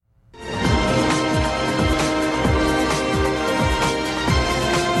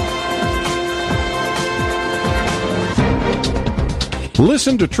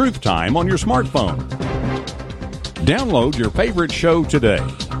Listen to Truth Time on your smartphone. Download your favorite show today.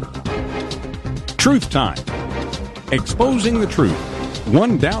 Truth Time. Exposing the truth,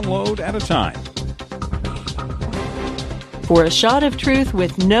 one download at a time. For a shot of truth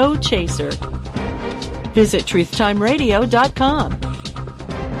with no chaser, visit truthtimeradio.com.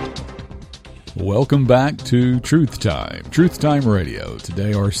 Welcome back to Truth Time, Truth Time Radio.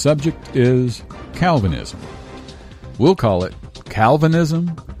 Today our subject is Calvinism. We'll call it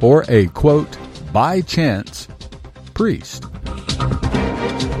Calvinism or a, quote, by chance priest.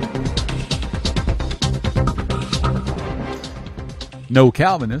 No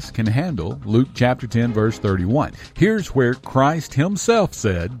Calvinist can handle Luke chapter 10, verse 31. Here's where Christ himself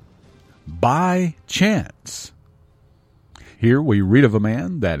said, by chance. Here we read of a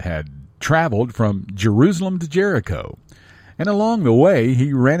man that had traveled from Jerusalem to Jericho, and along the way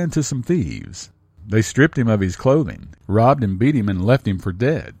he ran into some thieves. They stripped him of his clothing, robbed and beat him, and left him for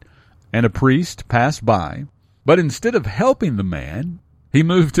dead. And a priest passed by, but instead of helping the man, he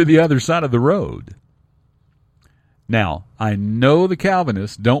moved to the other side of the road. Now, I know the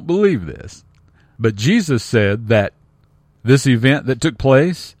Calvinists don't believe this, but Jesus said that this event that took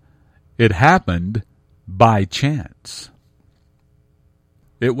place, it happened by chance.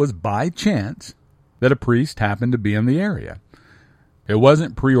 It was by chance that a priest happened to be in the area. It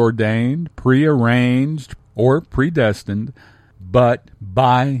wasn't preordained, prearranged, or predestined, but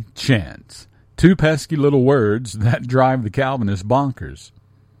by chance. Two pesky little words that drive the Calvinists bonkers.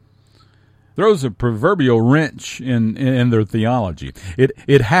 Throws a proverbial wrench in their theology.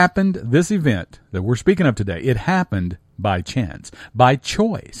 It happened, this event that we're speaking of today, it happened by chance, by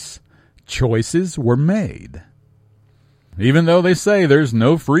choice. Choices were made. Even though they say there's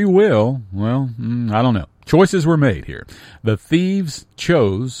no free will, well, I don't know. Choices were made here. The thieves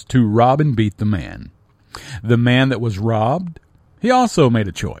chose to rob and beat the man. The man that was robbed, he also made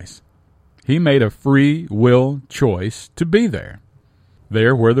a choice. He made a free will choice to be there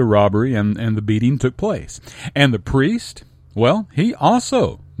where the robbery and the beating took place. And the priest, well, he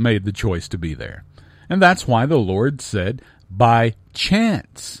also made the choice to be there. And that's why the Lord said, by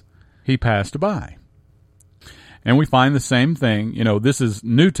chance he passed by. And we find the same thing, this is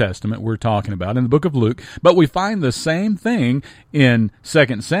New Testament we're talking about in the book of Luke, but we find the same thing in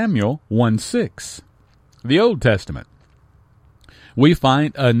 2 Samuel 1:6, the Old Testament. We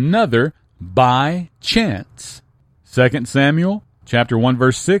find another by chance. 2 Samuel chapter 1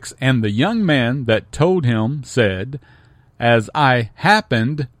 verse 6, and the young man that told him said, as I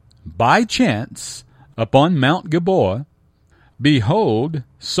happened by chance upon Mount Gilboa, behold,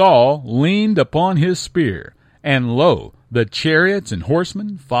 Saul leaned upon his spear, and lo, the chariots and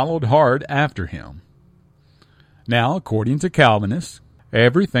horsemen followed hard after him. Now, according to Calvinists,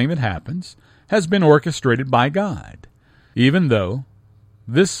 everything that happens has been orchestrated by God, even though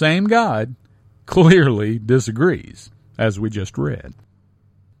this same God clearly disagrees, as we just read.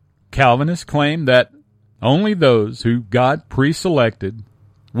 Calvinists claim that only those who God pre-selected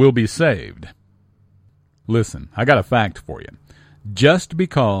will be saved. Listen, I got a fact for you. Just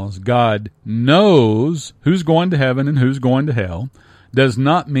because God knows who's going to heaven and who's going to hell does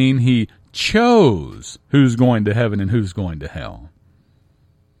not mean he chose who's going to heaven and who's going to hell.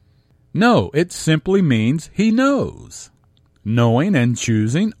 No, it simply means he knows. Knowing and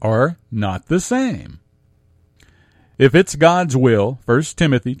choosing are not the same. If it's God's will, 1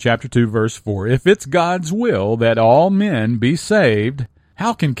 Timothy chapter 2 verse 4, if it's God's will that all men be saved,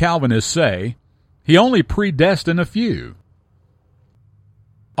 how can Calvinists say he only predestined a few?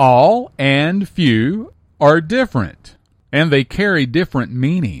 All and few are different, and they carry different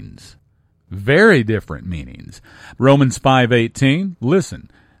meanings, very different meanings. Romans 5:18, listen,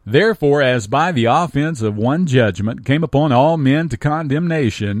 therefore as by the offense of one judgment came upon all men to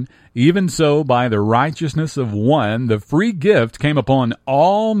condemnation, even so by the righteousness of one the free gift came upon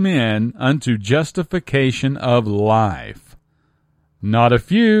all men unto justification of life. Not a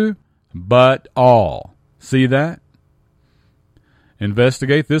few, but all. See that?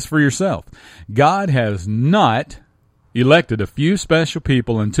 Investigate this for yourself. God has not elected a few special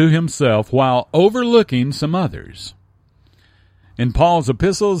people unto himself while overlooking some others. In Paul's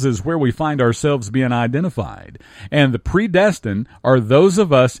epistles is where we find ourselves being identified. And the predestined are those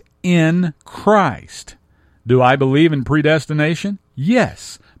of us in Christ. Do I believe in predestination?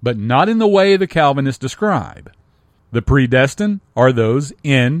 Yes, but not in the way the Calvinists describe. The predestined are those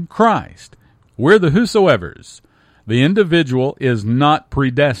in Christ. We're the whosoevers. The individual is not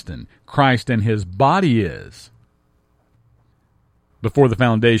predestined. Christ and his body is. Before the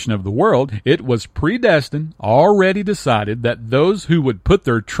foundation of the world, it was predestined, already decided that those who would put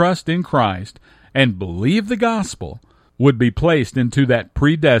their trust in Christ and believe the gospel would be placed into that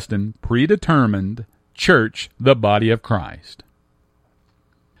predestined, predetermined church, the body of Christ.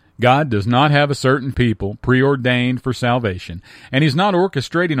 God does not have a certain people preordained for salvation, and He's not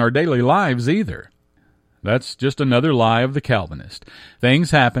orchestrating our daily lives either. That's just another lie of the Calvinist. Things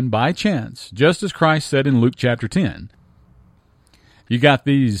happen by chance, just as Christ said in Luke chapter 10. You got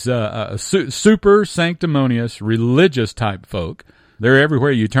these super sanctimonious, religious type folk. They're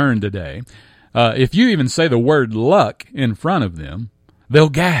everywhere you turn today. If you even say the word luck in front of them, they'll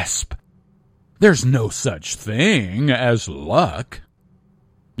gasp. There's no such thing as luck.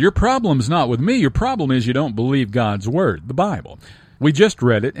 Your problem's not with me. Your problem is you don't believe God's word, the Bible. We just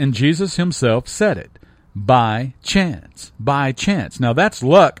read it, and Jesus Himself said it. By chance. By chance. Now that's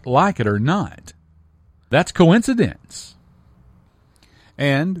luck, like it or not. That's coincidence.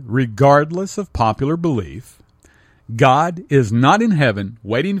 And regardless of popular belief, God is not in heaven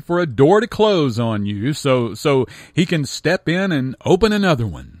waiting for a door to close on you so He can step in and open another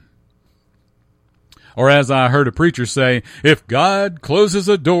one. Or as I heard a preacher say, if God closes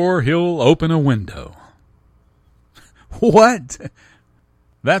a door, He'll open a window. What?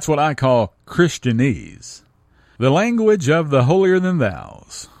 That's what I call Christianese. The language of the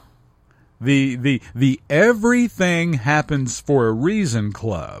holier-than-thous. The everything happens for a reason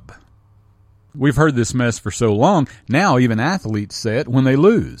club. We've heard this mess for so long, now even athletes say it when they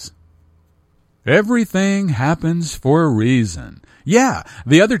lose. Everything happens for a reason. Yeah,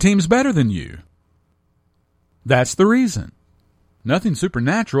 the other team's better than you. That's the reason. Nothing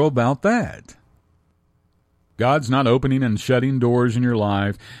supernatural about that. God's not opening and shutting doors in your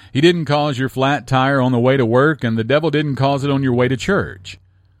life. He didn't cause your flat tire on the way to work, and the devil didn't cause it on your way to church.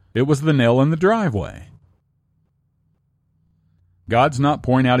 It was the nail in the driveway. God's not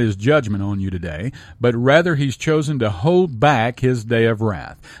pouring out His judgment on you today, but rather He's chosen to hold back His day of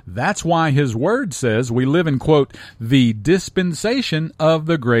wrath. That's why His Word says we live in, quote, the dispensation of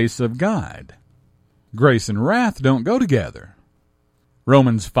the grace of God. Grace and wrath don't go together.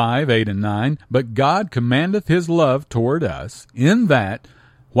 Romans 5:8-9, but God commandeth His love toward us, in that,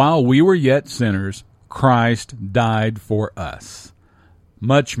 while we were yet sinners, Christ died for us.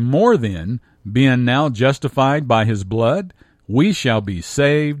 Much more then, being now justified by His blood, we shall be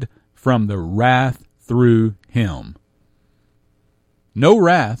saved from the wrath through Him. No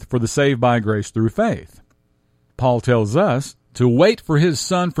wrath for the saved by grace through faith. Paul tells us to wait for His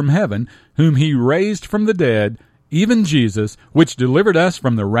Son from heaven, whom He raised from the dead, even Jesus, which delivered us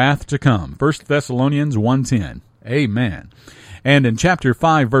from the wrath to come. 1 Thessalonians 1:10. Amen. And in chapter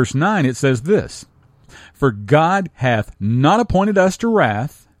 5, verse 9, it says this, for God hath not appointed us to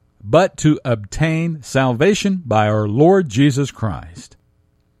wrath, but to obtain salvation by our Lord Jesus Christ.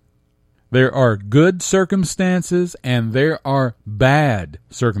 There are good circumstances and there are bad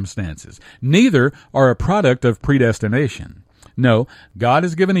circumstances. Neither are a product of predestination. No, God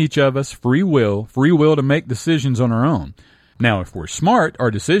has given each of us free will to make decisions on our own. Now, if we're smart,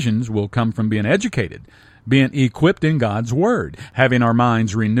 our decisions will come from being educated, being equipped in God's Word, having our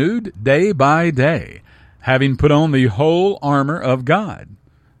minds renewed day by day, having put on the whole armor of God,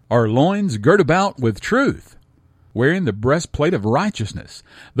 our loins girt about with truth, wearing the breastplate of righteousness,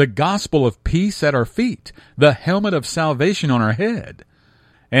 the gospel of peace at our feet, the helmet of salvation on our head,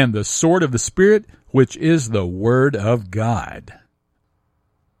 and the sword of the Spirit, which is the Word of God.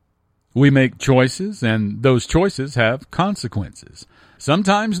 We make choices, and those choices have consequences.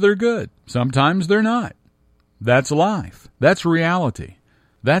 Sometimes they're good, sometimes they're not. That's life. That's reality.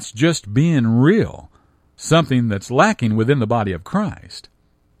 That's just being real, something that's lacking within the body of Christ,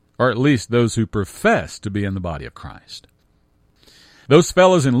 or at least those who profess to be in the body of Christ. Those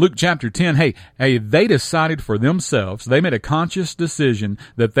fellows in Luke chapter 10, hey, they decided for themselves, they made a conscious decision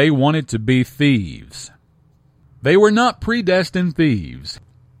that they wanted to be thieves. They were not predestined thieves.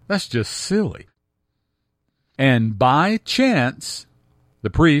 That's just silly. And by chance, the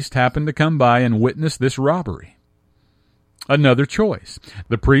priest happened to come by and witness this robbery. Another choice.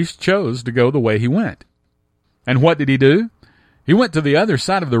 The priest chose to go the way he went. And what did he do? He went to the other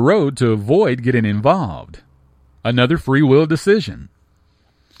side of the road to avoid getting involved. Another free will decision.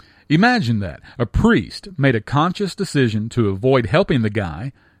 Imagine that. A priest made a conscious decision to avoid helping the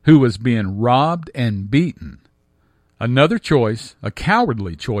guy who was being robbed and beaten. Another choice, a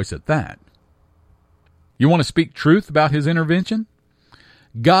cowardly choice at that. You want to speak truth about his intervention?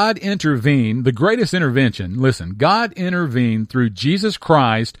 God intervened, the greatest intervention, listen, God intervened through Jesus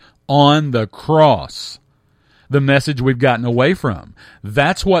Christ on the cross. The message we've gotten away from.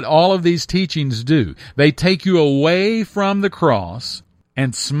 That's what all of these teachings do. They take you away from the cross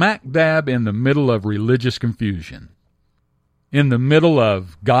and smack dab in the middle of religious confusion. in the middle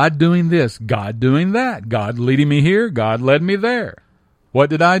of God doing this, God doing that, God leading me here, God led me there. What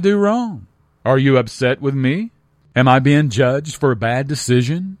did I do wrong? Are you upset with me? Am I being judged for a bad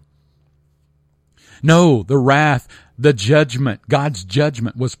decision? No, the wrath, the judgment, God's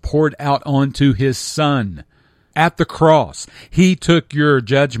judgment was poured out onto His Son. At the cross, He took your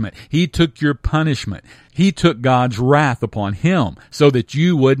judgment. He took your punishment. He took God's wrath upon Him so that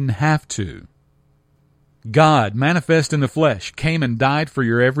you wouldn't have to. God, manifest in the flesh, came and died for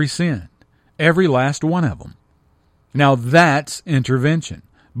your every sin, every last one of them. Now that's intervention.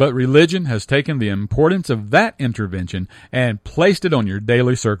 But religion has taken the importance of that intervention and placed it on your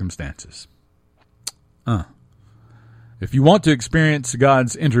daily circumstances. If you want to experience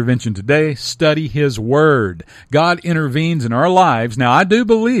God's intervention today, study His Word. God intervenes in our lives. Now, I do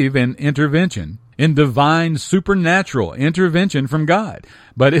believe in intervention, in divine supernatural intervention from God,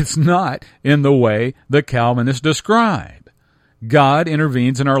 but it's not in the way the Calvinists describe. God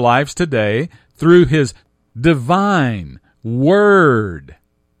intervenes in our lives today through His divine Word.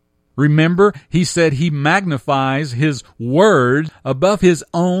 Remember, He said He magnifies His Word above His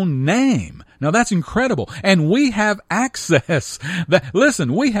own name. Now that's incredible. And we have access.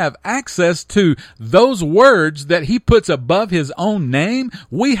 We have access to those words that He puts above His own name.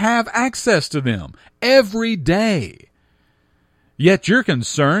 We have access to them every day. Yet you're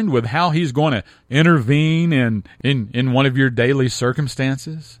concerned with how He's going to intervene in one of your daily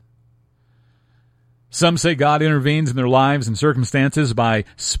circumstances. Some say God intervenes in their lives and circumstances by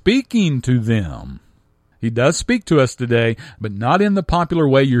speaking to them. He does speak to us today, but not in the popular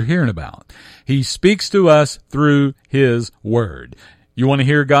way you're hearing about. He speaks to us through His Word. You want to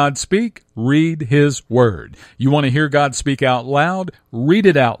hear God speak? Read His Word. You want to hear God speak out loud? Read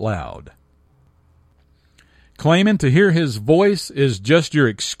it out loud. Claiming to hear His voice is just your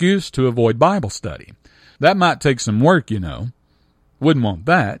excuse to avoid Bible study. That might take some work, you know. Wouldn't want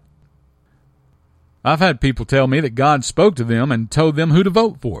that. I've had people tell me that God spoke to them and told them who to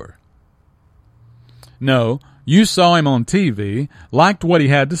vote for. No, you saw Him on TV, liked what He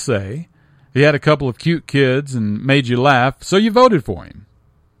had to say. He had a couple of cute kids and made you laugh, so you voted for Him.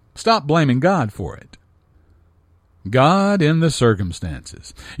 Stop blaming God for it. God in the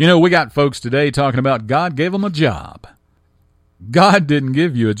circumstances. You know, we got folks today talking about God gave them a job. God didn't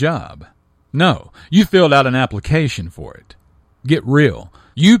give you a job. No, you filled out an application for it. Get real.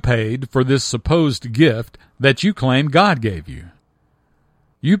 You paid for this supposed gift that you claim God gave you.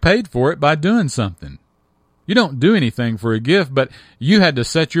 You paid for it by doing something. You don't do anything for a gift, but you had to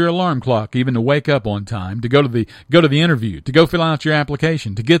set your alarm clock even to wake up on time, to go to the interview, to go fill out your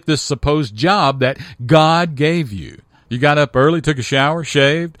application, to get this supposed job that God gave you. You got up early, took a shower,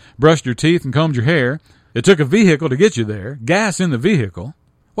 shaved, brushed your teeth, and combed your hair. It took a vehicle to get you there, gas in the vehicle.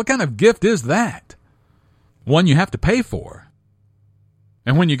 What kind of gift is that? One you have to pay for.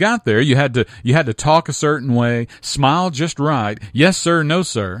 And when you got there, you had to talk a certain way, smile just right, yes sir, no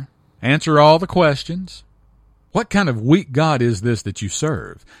sir, answer all the questions. What kind of weak God is this that you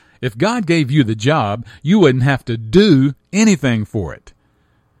serve? If God gave you the job, you wouldn't have to do anything for it.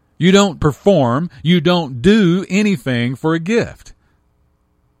 You don't perform, you don't do anything for a gift.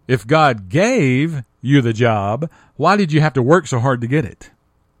 If God gave you the job, why did you have to work so hard to get it?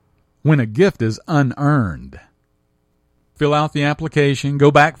 When a gift is unearned. Fill out the application,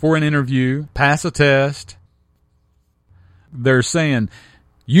 go back for an interview, pass a test. They're saying,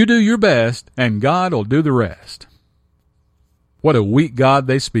 you do your best and God will do the rest. What a weak God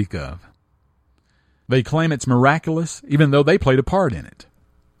they speak of. They claim it's miraculous even though they played a part in it.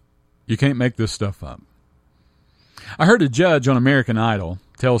 You can't make this stuff up. I heard a judge on American Idol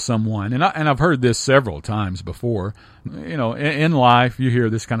tell someone, and I've heard this several times before, you know, in life you hear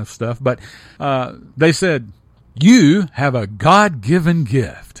this kind of stuff, but they said, you have a God-given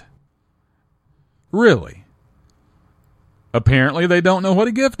gift. Really? Apparently they don't know what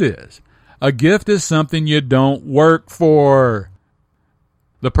a gift is. A gift is something you don't work for.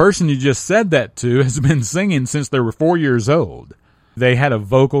 The person you just said that to has been singing since they were 4 years old. They had a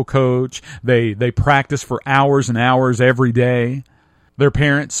vocal coach. They practiced for hours and hours every day. Their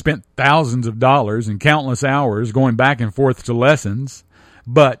parents spent thousands of dollars and countless hours going back and forth to lessons.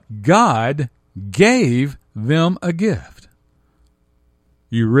 But God gave them a gift.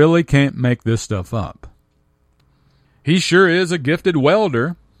 You really can't make this stuff up. He sure is a gifted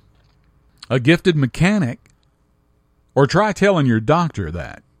welder, a gifted mechanic, or try telling your doctor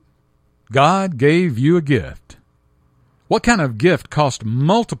that. God gave you a gift. What kind of gift costs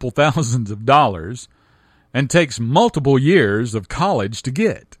multiple thousands of dollars and takes multiple years of college to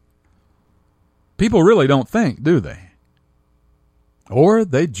get? People really don't think, do they? Or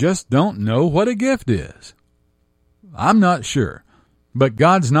they just don't know what a gift is. I'm not sure. But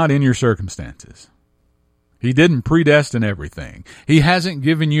God's not in your circumstances. He didn't predestine everything. He hasn't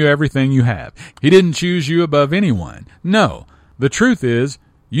given you everything you have. He didn't choose you above anyone. No, the truth is,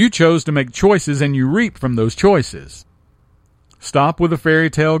 you chose to make choices and you reap from those choices. Stop with the fairy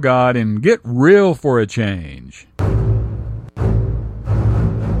tale God and get real for a change.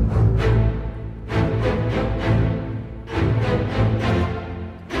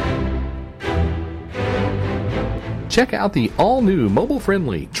 Check out the all-new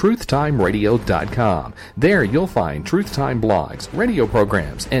mobile-friendly TruthTimeRadio.com. There you'll find Truth Time blogs, radio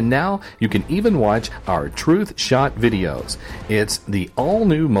programs, and now you can even watch our Truth Shot videos. It's the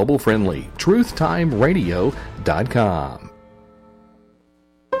all-new mobile-friendly TruthTimeRadio.com.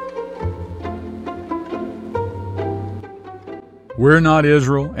 We're not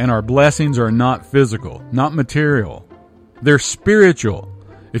Israel, and our blessings are not physical, not material. They're spiritual.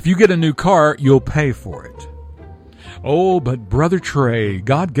 If you get a new car, you'll pay for it. Oh, but Brother Trey,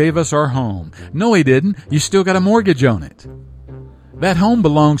 God gave us our home. No, He didn't. You still got a mortgage on it. That home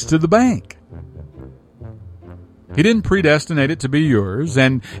belongs to the bank. He didn't predestinate it to be yours,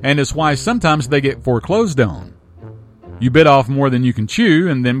 and it's why sometimes they get foreclosed on. You bit off more than you can chew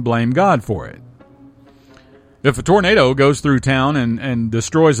and then blame God for it. If a tornado goes through town and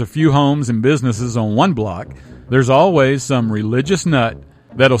destroys a few homes and businesses on one block, there's always some religious nut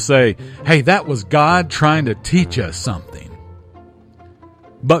that'll say, hey, that was God trying to teach us something.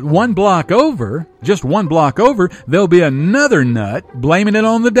 But one block over, just one block over, there'll be another nut blaming it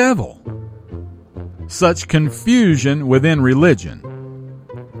on the devil. Such confusion within religion.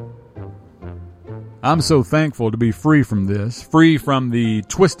 I'm so thankful to be free from this, free from the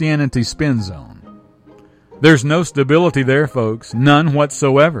Twistianity spin zone. There's no stability there, folks, none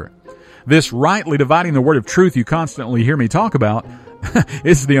whatsoever. This rightly dividing the word of truth you constantly hear me talk about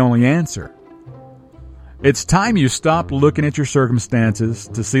is the only answer. It's time you stop looking at your circumstances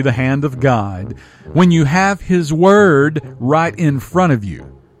to see the hand of God when you have His Word right in front of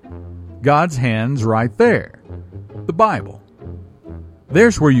you. God's hand's right there. The Bible.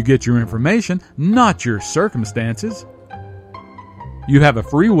 There's where you get your information, not your circumstances. You have a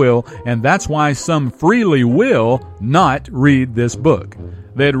free will, and that's why some freely will not read this book.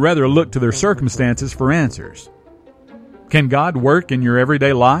 They'd rather look to their circumstances for answers. Can God work in your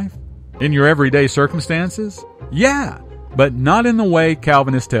everyday life? In your everyday circumstances? Yeah, but not in the way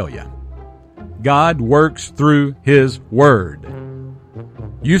Calvinists tell you. God works through His Word.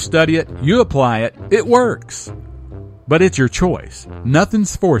 You study it, you apply it, it works. But it's your choice.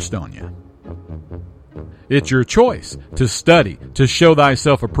 Nothing's forced on you. It's your choice to study, to show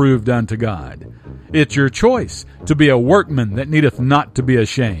thyself approved unto God. It's your choice to be a workman that needeth not to be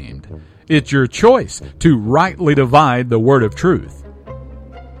ashamed. It's your choice to rightly divide the word of truth.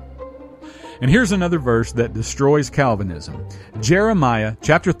 And here's another verse that destroys Calvinism. Jeremiah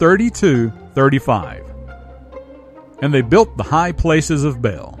chapter 32:35. And they built the high places of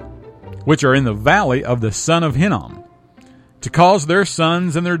Baal, which are in the valley of the son of Hinnom, to cause their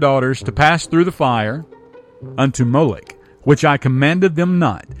sons and their daughters to pass through the fire unto Molech, which I commanded them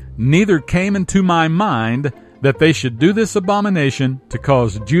not, neither came into my mind that they should do this abomination to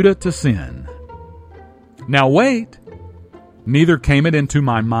cause Judah to sin. Now wait, neither came it into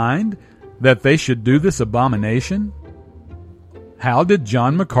my mind that they should do this abomination? How did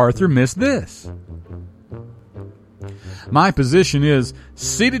John MacArthur miss this? My position is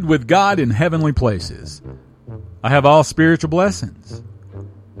seated with God in heavenly places. I have all spiritual blessings.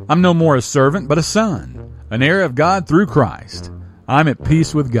 I'm no more a servant but a son, an heir of God through Christ. I'm at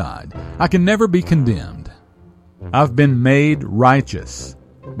peace with God. I can never be condemned. I've been made righteous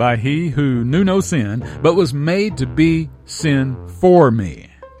by He who knew no sin, but was made to be sin for me.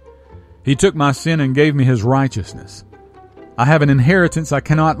 He took my sin and gave me His righteousness. I have an inheritance I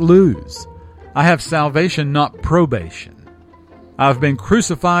cannot lose. I have salvation, not probation. I've been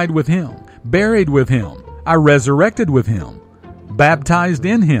crucified with Him, buried with Him. I resurrected with Him, baptized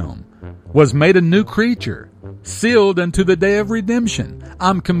in Him, was made a new creature, sealed unto the day of redemption.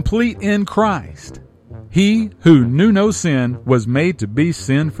 I'm complete in Christ. He who knew no sin was made to be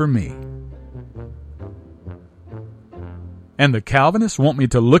sin for me. And the Calvinists want me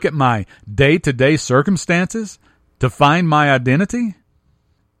to look at my day-to-day circumstances to find my identity?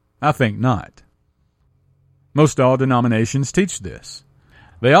 I think not. Most all denominations teach this.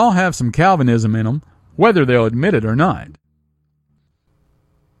 They all have some Calvinism in them, whether they'll admit it or not.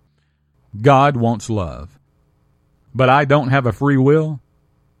 God wants love. But I don't have a free will?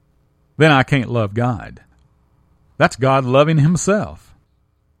 Then I can't love God. That's God loving Himself.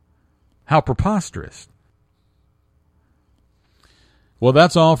 How preposterous. Well,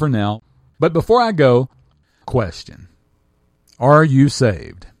 that's all for now. But before I go, Question: are you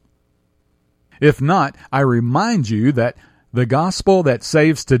saved? If not, I remind you that the gospel that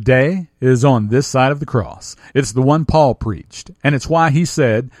saves today is on this side of the cross. It's the one Paul preached, and it's why he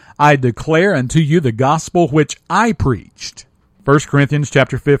said, I declare unto you the gospel which I preached. 1 Corinthians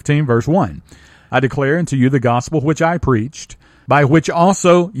chapter 15, verse 1. I declare unto you the gospel which I preached, by which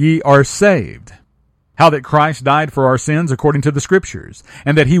also ye are saved. How that Christ died for our sins according to the Scriptures,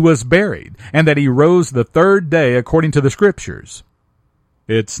 and that he was buried, and that he rose the third day according to the Scriptures.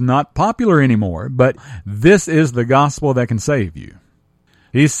 It's not popular anymore, but this is the gospel that can save you.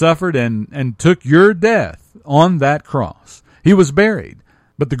 He suffered and took your death on that cross. He was buried,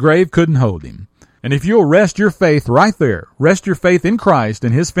 but the grave couldn't hold him. And if you'll rest your faith right there, rest your faith in Christ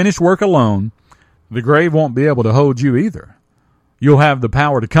and his finished work alone, the grave won't be able to hold you either. You'll have the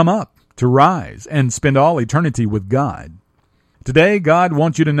power to come up, to rise, and spend all eternity with God. Today, God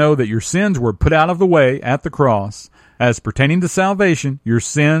wants you to know that your sins were put out of the way at the cross. As pertaining to salvation, your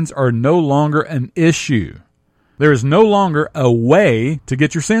sins are no longer an issue. There is no longer a way to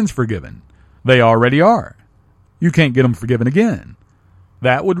get your sins forgiven. They already are. You can't get them forgiven again.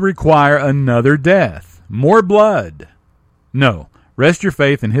 That would require another death, more blood. No, rest your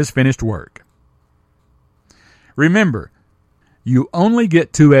faith in his finished work. Remember, you only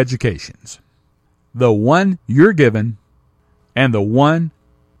get two educations. The one you're given and the one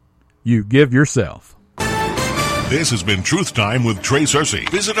you give yourself. This has been Truth Time with Trey Searcy.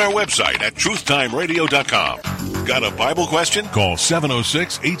 Visit our website at truthtimeradio.com. Got a Bible question? Call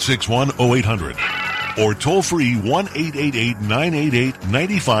 706-861-0800 or toll free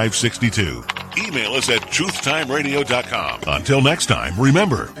 1-888-988-9562. Email us at truthtimeradio.com. Until next time,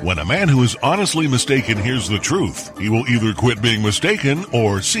 remember, when a man who is honestly mistaken hears the truth, he will either quit being mistaken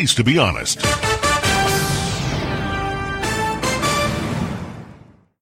or cease to be honest.